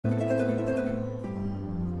Hello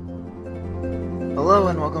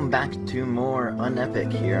and welcome back to more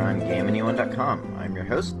Unepic here on GameAnyone.com. I'm your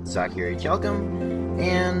host, Zakir Chelcom,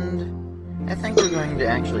 and I think we're going to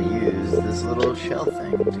actually use this little shell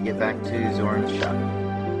thing to get back to Zoran's shop.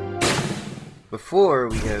 Before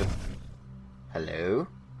we go... Hello?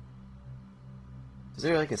 Is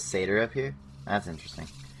there like a satyr up here? That's interesting.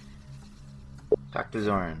 Talk to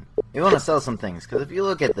Zoran. We want to sell some things, because if you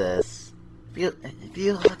look at this... If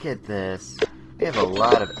you look at this... We have a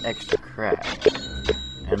lot of extra crap.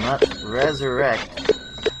 And let's resurrect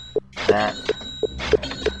that...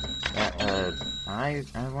 I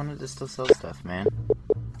wanted to still sell stuff, man.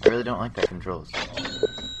 I really don't like that controls.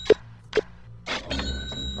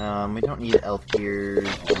 We don't need elf gears,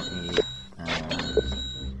 we don't need,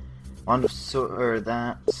 wand of sword, or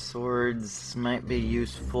that, swords might be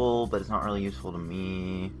useful, but it's not really useful to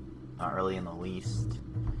me. Not really in the least.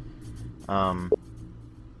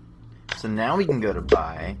 So now we can go to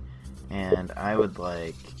buy, and I would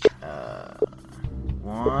like,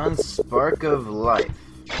 one spark of life.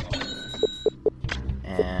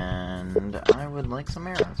 And I would like some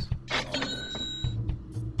arrows.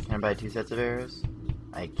 Can I buy 2 sets of arrows?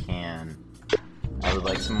 I can. I would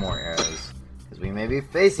like some more arrows, because we may be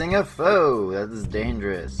facing a foe! That is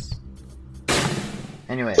dangerous.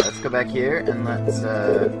 Anyway, let's go back here, and let's,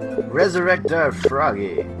 resurrect our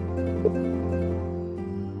froggy.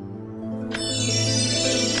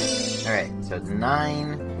 Alright, so it's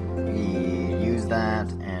 9, we use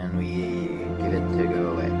that, and we give it to go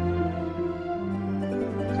away.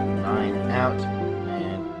 9 out,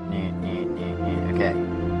 and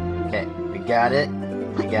okay, we got it,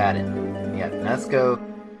 yeah, let's go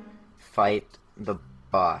fight the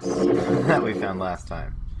boss that we found last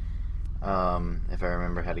time, if I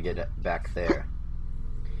remember how to get back there.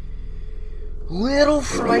 Little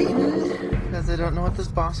frightened, because I don't know what this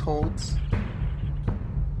boss holds.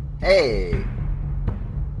 Hey!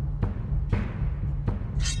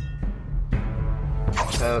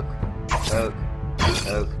 Poke, poke,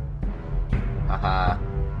 poke. Haha.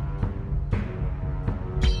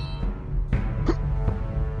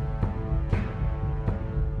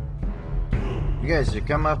 You guys should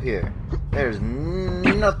come up here. There's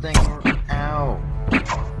nothing. Ow.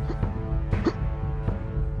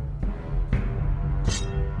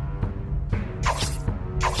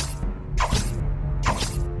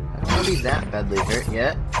 Be that badly hurt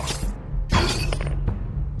yet.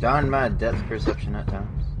 Darn my depth perception at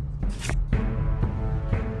times.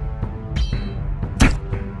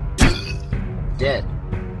 Dead.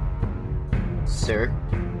 Sir.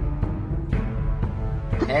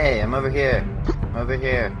 Hey, I'm over here. I'm over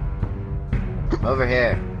here. I'm over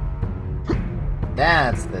here.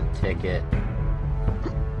 That's the ticket.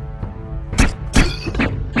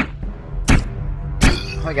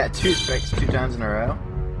 Oh, I got 2 strikes 2 times in a row.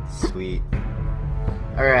 Sweet.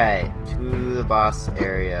 Alright, to the boss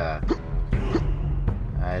area.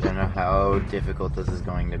 I don't know how difficult this is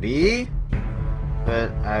going to be,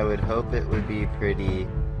 but I would hope it would be pretty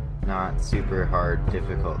not super hard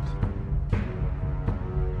difficult.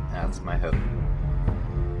 That's my hope.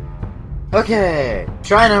 Okay,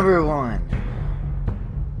 try number 1.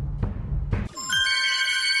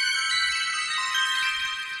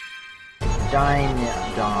 Dine.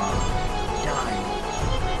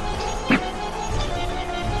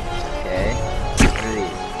 Okay, what are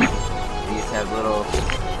these? These have little,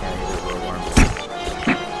 yeah, these have little worms.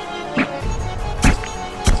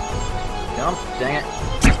 Jump, dang it.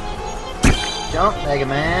 Jump, Mega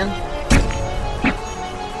Man.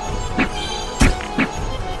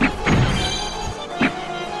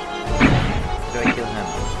 How do I kill him?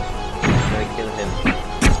 How do I kill him?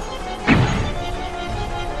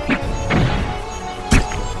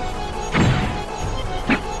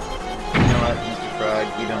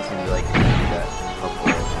 You don't seem to like to do that.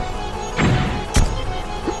 Hopefully right now.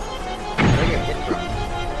 Where do I get hit from?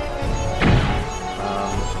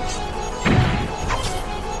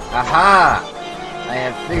 Aha! I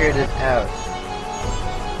have figured it out.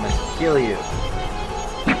 I must kill you.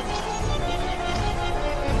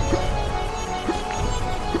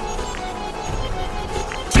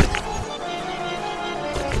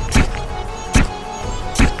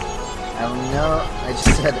 Oh no, I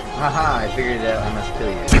just said, haha, I figured it out, I must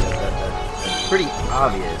kill you. That's pretty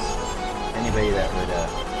obvious. Anybody that would,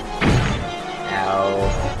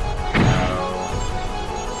 ow.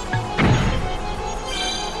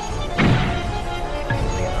 Let me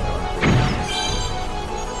get another one, please.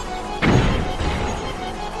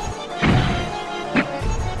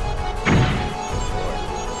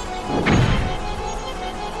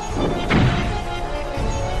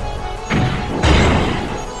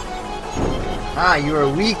 Ah, you are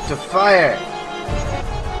weak to fire.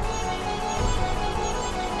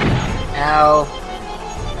 Ow.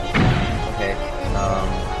 Okay,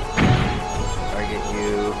 target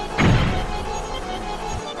you.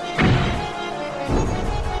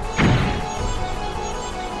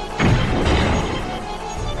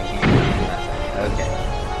 Okay.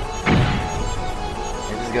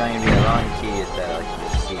 This is going to be a long, tedious battle, I can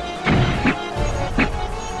just see.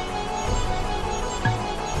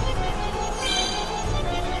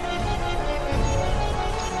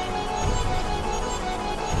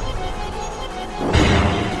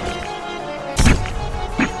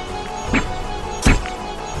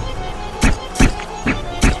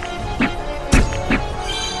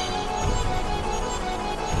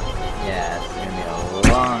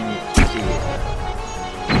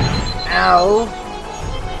 Ow!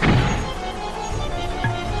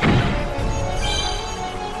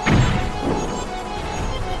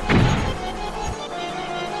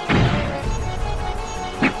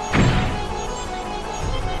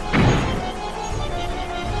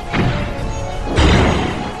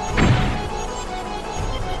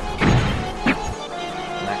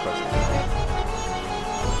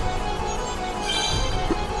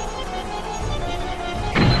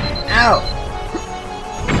 Ow!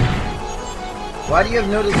 Why do you have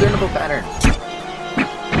no discernible pattern?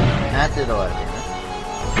 That did a lot of damage.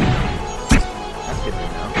 That's good to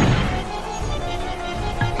know.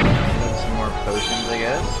 Have some more potions, I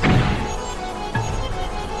guess.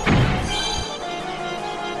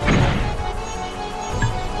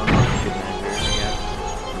 One more good measure, I guess.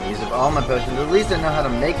 I'm use up all my potions. At least I know how to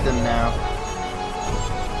make them now.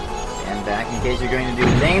 Stand back in case you're going to do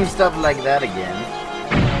lame stuff like that again.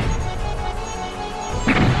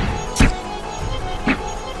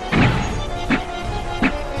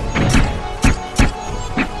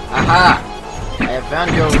 Aha! I have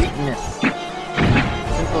found your weakness.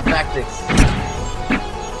 Simple tactics.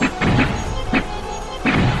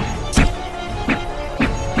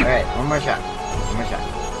 Alright, one more shot. One more shot.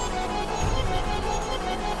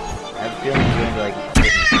 I have a feeling he's going to like...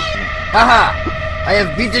 Haha! I have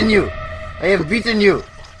beaten you! I have beaten you!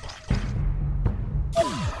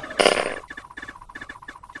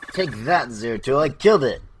 Take that, Zeratul. I killed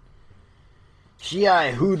it!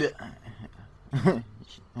 Shiai Hood...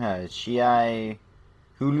 Shiai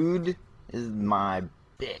Hulud is my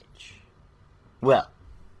bitch. Well,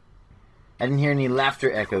 I didn't hear any laughter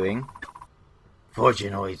echoing.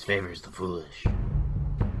 Fortune always favors the foolish.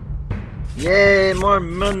 Yay, more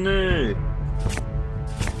money!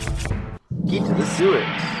 Key to the sewers.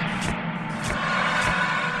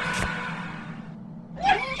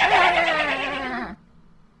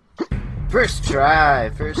 First try,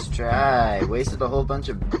 first try. Wasted a whole bunch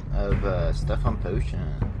of stuff on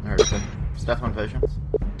potions. Or stuff on potions.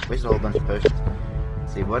 Wasted a whole bunch of potions.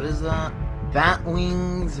 Let's see, what is that? Bat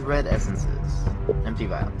wings, red essences. Empty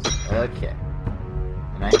vials. Okay.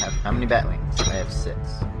 And I have how many bat wings? I have 6.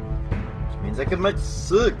 Which means I could make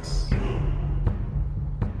 6.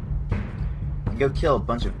 Go kill a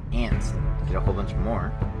bunch of ants and get a whole bunch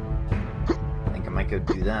more. I think I might go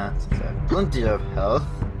do that since I have plenty of health.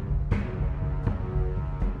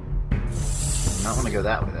 I don't want to go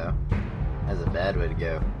that way though. That's a bad way to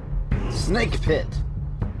go. Snake pit!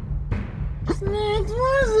 Snakes?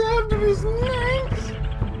 Why does it have to be snakes?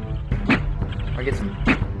 Or get some...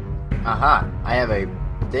 Aha! I have a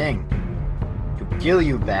thing to kill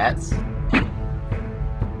you, bats. I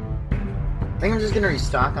think I'm just gonna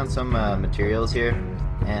restock on some materials here,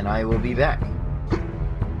 and I will be back.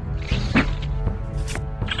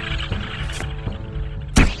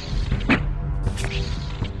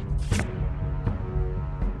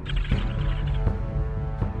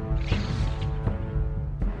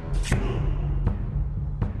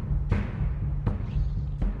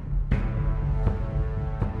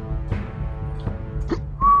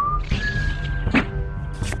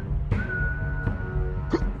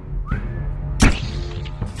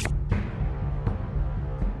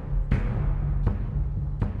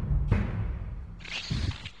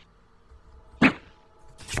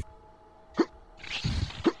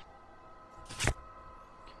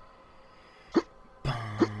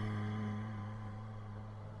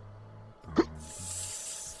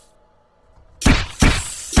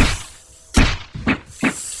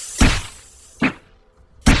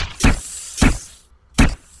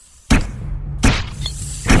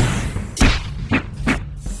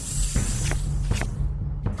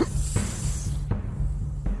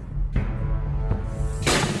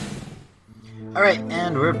 Alright,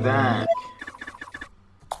 and we're back.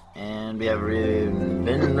 And we have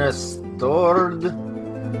been restored.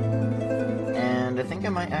 And I think I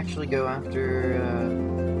might actually go after,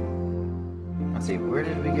 let's see, where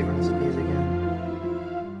did we get recipes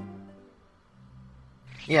again?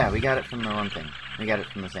 Yeah, we got it from the one thing. We got it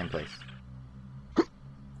from the same place.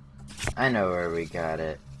 I know where we got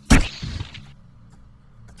it.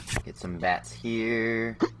 Get some bats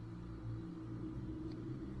here.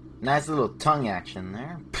 Nice little tongue action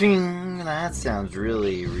there. Ping! That sounds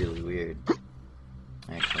really, really weird.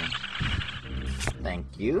 Actually. Thank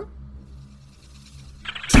you.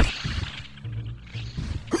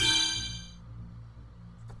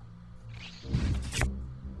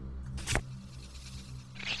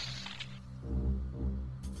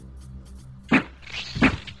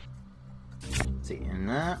 Let's see, and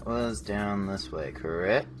that was down this way,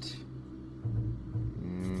 correct?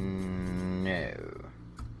 No.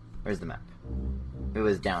 Where's the map? It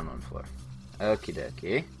was down one floor. Okie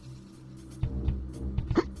dokie.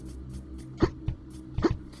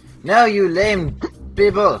 No, you lame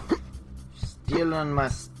people! Stealing my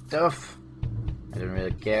stuff. I don't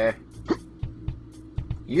really care.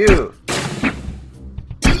 You!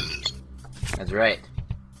 That's right.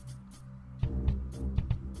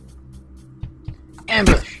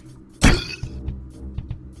 Ambush!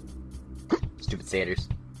 Stupid satyrs.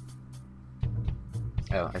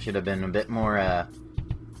 Oh, I should have been a bit more, if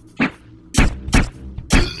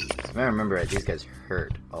I remember right, these guys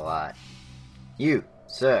hurt a lot. You,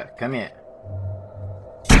 sir, come here.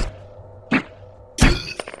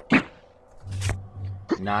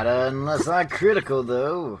 Not unless I'm critical,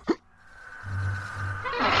 though.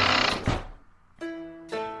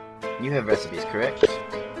 You have recipes, correct?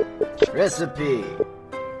 Recipe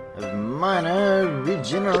of minor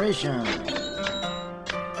regeneration.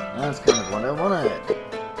 That's kind of what I wanted.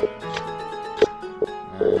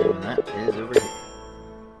 And that is over here.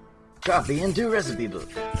 Copy into recipe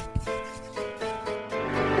book. See,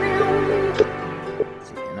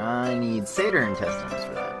 and I need satyr intestines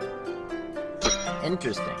for that.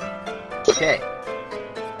 Interesting. Okay.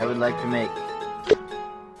 I would like to make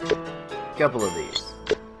a couple of these.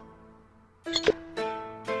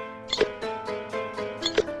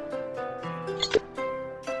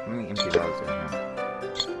 How many empty bottles do I have?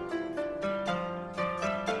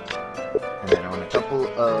 And then I want a couple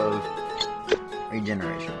of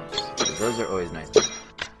regeneration ones, because those are always nice.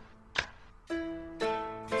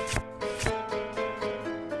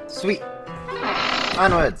 Sweet!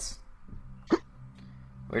 Onwards!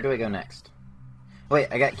 Where do I go next? Wait,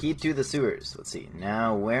 I got key to the sewers. Let's see.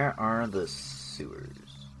 Now, where are the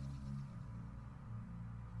sewers?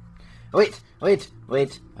 Wait!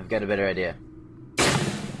 I've got a better idea.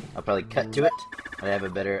 I'll probably cut to it, but I have a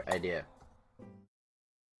better idea.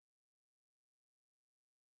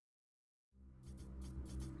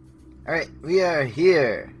 Alright, we are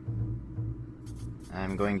here.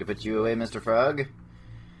 I'm going to put you away, Mr. Frog.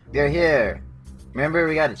 We are here. Remember,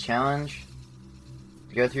 we got a challenge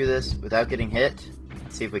to go through this without getting hit?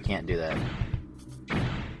 Let's see if we can't do that.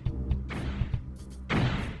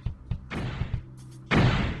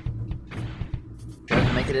 Do I have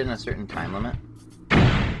to make it in a certain time limit?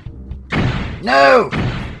 No!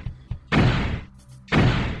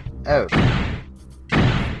 Oh.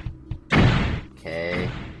 Okay.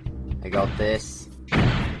 I got this.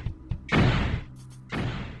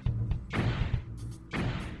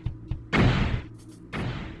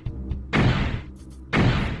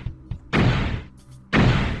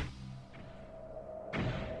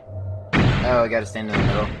 Oh, I gotta stand in the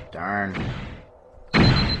middle. Darn.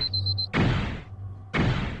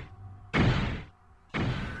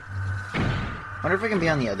 Wonder if I can be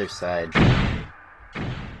on the other side.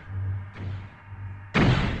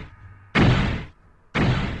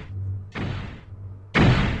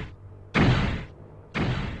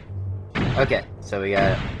 Okay, so we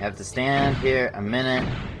have to stand here a minute.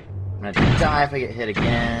 I'm gonna die if I get hit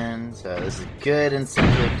again, so this is good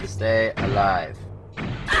incentive to stay alive.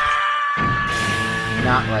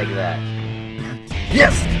 Not like that.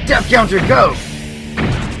 Yes! Death counter, go!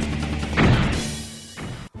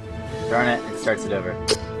 Darn it, it starts it over.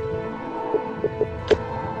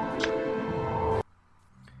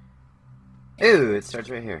 Ooh, it starts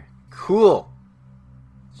right here. Cool!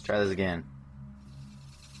 Let's try this again.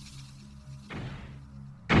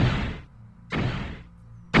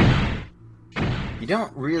 You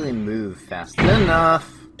don't really move fast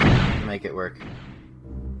enough to make it work.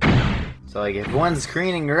 So, like, if one's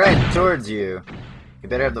careening right towards you, you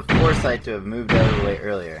better have the foresight to have moved out of the way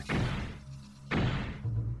earlier.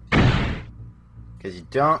 Because you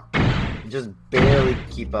just barely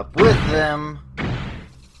keep up with them.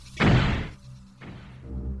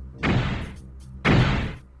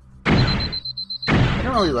 I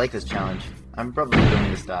don't really like this challenge. I'm probably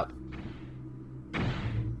going to stop.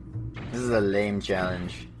 This is a lame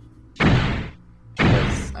challenge.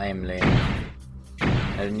 Because I am lame.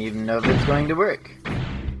 I didn't even know if it's going to work.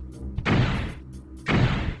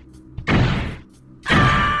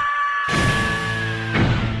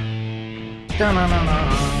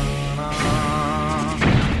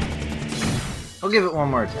 I'll give it one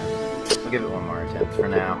more attempt. I'll give it one more attempt for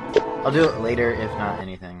now. I'll do it later if not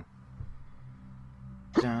anything.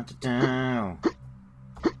 And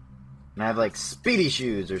I have like speedy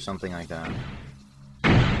shoes or something like that.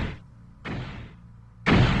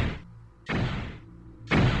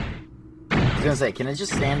 I was gonna say, can I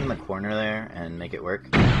just stand in the corner there and make it work?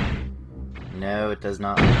 No, it does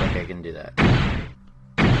not look like I can do that.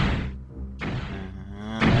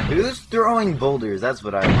 Who's throwing boulders? That's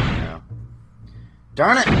what I want to know.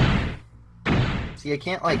 Darn it! See, I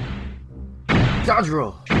can't, like, dodge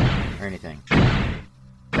roll or anything.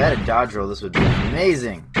 If I had a dodge roll, this would be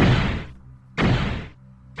amazing.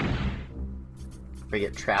 If I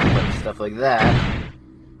get trapped like stuff like that,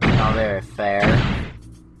 not very fair.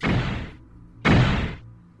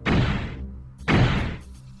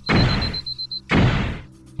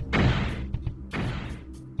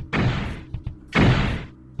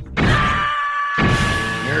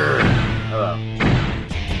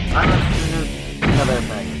 Another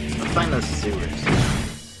thing. Let's find those sewers.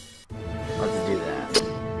 Let's do that.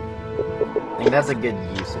 I think that's a good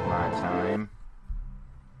use of my time.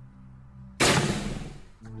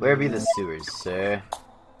 Where be the sewers, sir?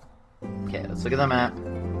 Okay, let's look at the map.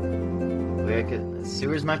 The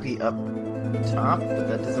sewers might be up top, but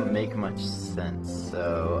that doesn't make much sense.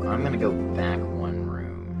 So I'm gonna go back one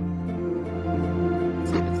room.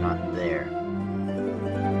 See if it's not there.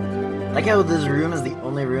 I like how this room is the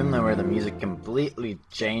only room though where the music completely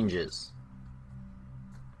changes.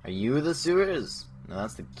 Are you the sewers? No,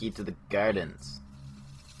 that's the key to the gardens.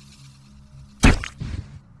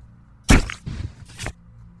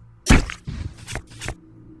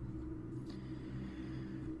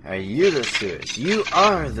 Are you the sewers? You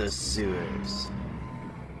are the sewers.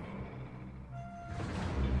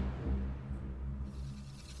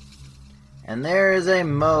 And there is a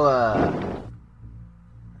Moa.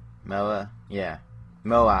 Moa? Yeah.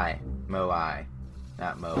 Moai. Moai.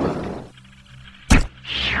 Not Moa.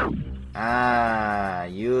 Ah,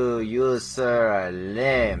 you sir are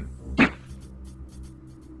lame.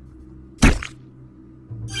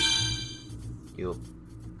 You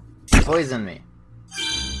poison me.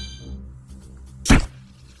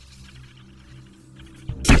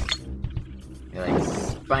 You're like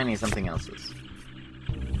spiny something else's.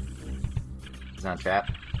 It's not a trap.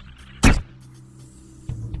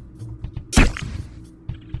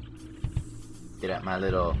 Get out my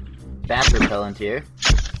little bat repellent here.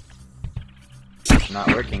 Not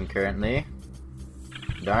working currently.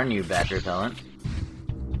 Darn you, bat repellent.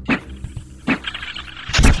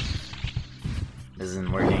 This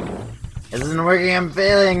isn't working. This isn't working, I'm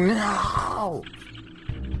failing! No!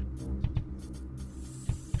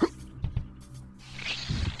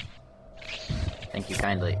 Thank you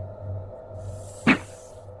kindly.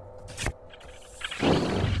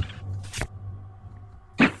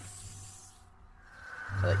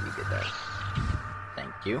 I'll let you get that.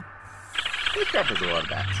 Thank you. Holy crap, there's a lot of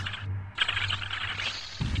bats.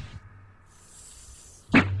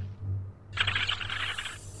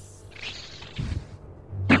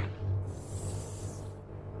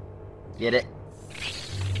 Get it?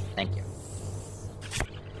 Thank you.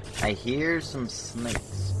 I hear some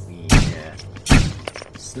snakes. Yeah.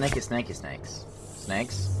 Snakes. Snakes?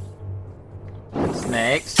 Snakes?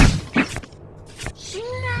 Snakes!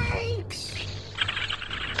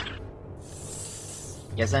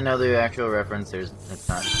 Yes, I know the actual reference. It's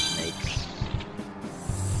not snakes.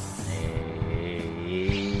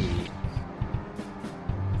 Snake.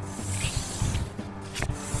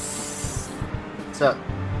 What's up?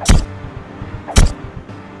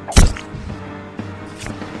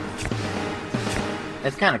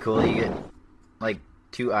 It's kind of cool. You get like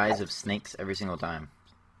 2 eyes of snakes every single time.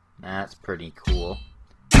 That's pretty cool.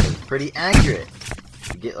 It's pretty accurate.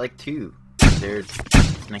 You get like 2.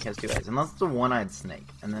 Snake has 2 eyes. Unless it's a one-eyed snake.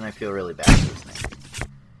 And then I feel really bad for the snake.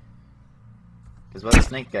 Because why does a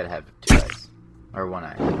snake gotta have 2 eyes? Or 1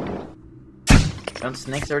 eye? Don't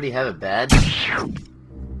snakes already have a badge?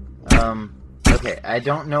 Okay, I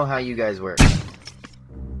don't know how you guys work.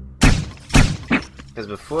 Because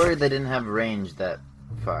before they didn't have range that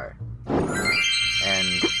far.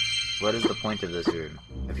 And what is the point of this room?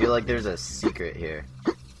 I feel like there's a secret here.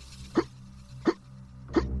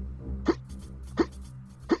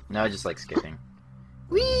 No, I just like skipping.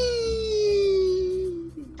 Whee!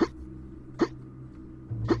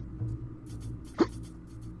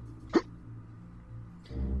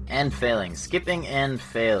 And failing. Skipping and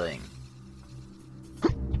failing.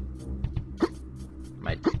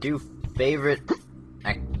 My two favorite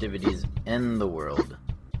activities in the world.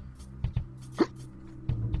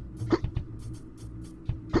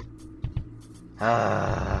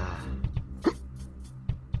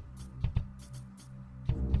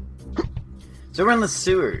 So we're in the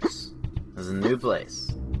sewers. This is a new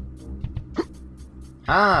place.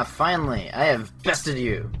 Finally! I have bested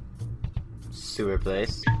you! Sewer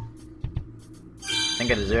place. I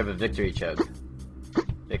think I deserve a victory chug.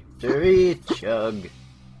 Victory chug.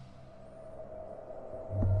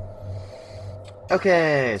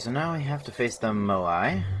 Okay, so now we have to face the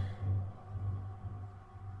Moai.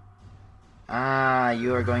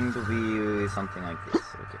 You are going to be something like this.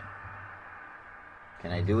 Okay.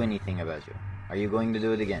 Can I do anything about you? Are you going to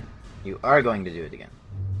do it again? You are going to do it again.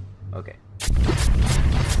 Okay.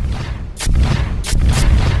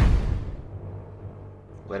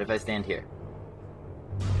 What if I stand here?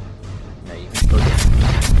 No, you can still get it.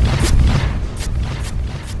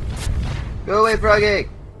 Go away, Froggy!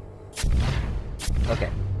 Okay.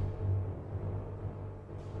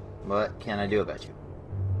 What can I do about you?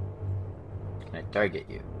 Can I target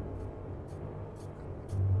you?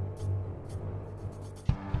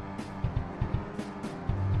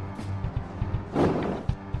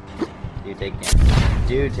 Do you take damage?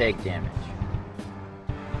 Do take damage.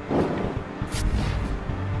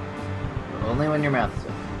 But only when your mouth is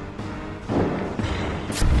open.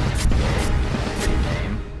 Pretty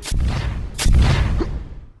lame.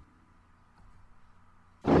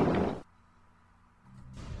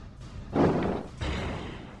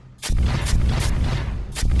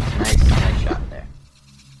 Nice shot there.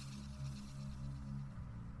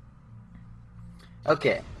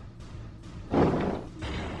 Okay.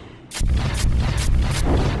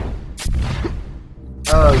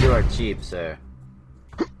 Oh, you are cheap, sir.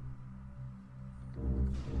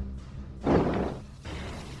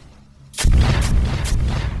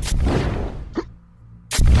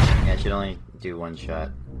 Yeah, I should only do one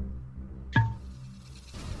shot.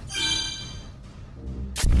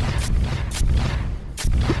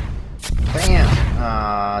 Bam!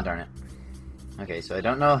 Ah, darn it. Okay, so I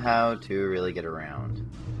don't know how to really get around.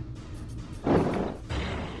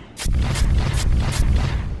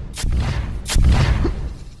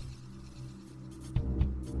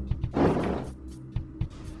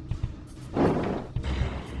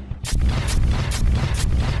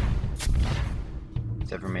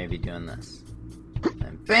 Except for maybe doing this.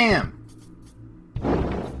 And BAM!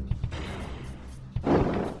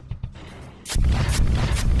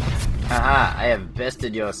 Haha, I have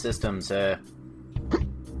bested your system, sir.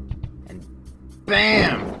 And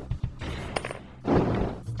BAM!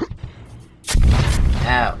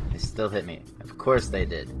 Ow, they still hit me. Of course they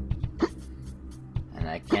did. And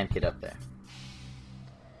I can't get up there.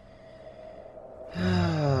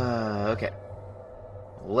 Okay.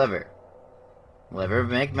 Lever. Lever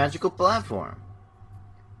make magical platform.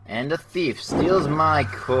 And a thief steals my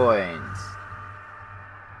coins.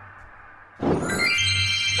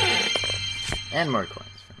 And more coins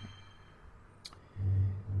for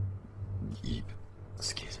me.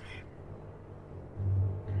 Excuse me.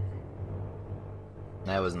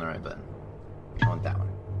 That wasn't the right button. I want that one.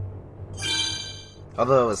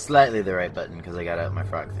 Although it was slightly the right button because I got out my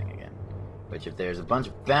frog thing again. Which if there's a bunch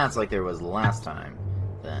of bats like there was last time,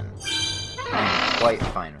 then I'm quite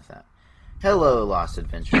fine with that. Hello, lost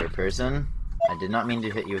adventurer person. I did not mean to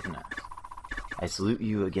hit you with an axe. I salute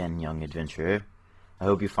you again, young adventurer. I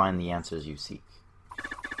hope you find the answers you seek.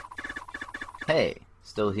 Hey,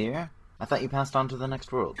 still here? I thought you passed on to the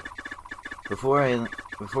next world. Before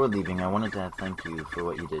leaving, I wanted to thank you for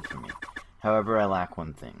what you did for me. However, I lack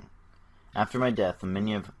one thing. After my death, the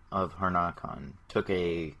minion of Harnakon took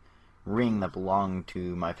a ring that belonged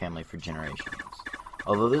to my family for generations.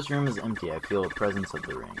 Although this room is empty, I feel a presence of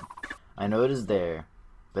the ring. I know it is there,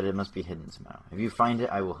 but it must be hidden somehow. If you find it,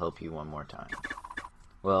 I will help you one more time.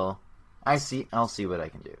 Well, I'll see what I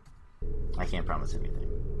can do. I can't promise anything.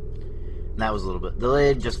 And that was a little bit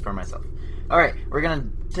delayed just for myself. Alright, we're gonna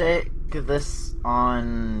take this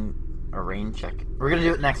on a rain check. We're gonna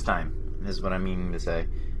do it next time, is what I mean to say.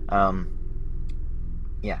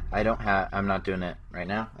 Yeah, I'm not doing it right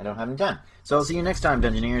now. I don't have any time. So I'll see you next time,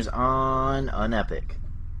 Dungeoneers, on Unepic.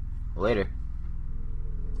 Later.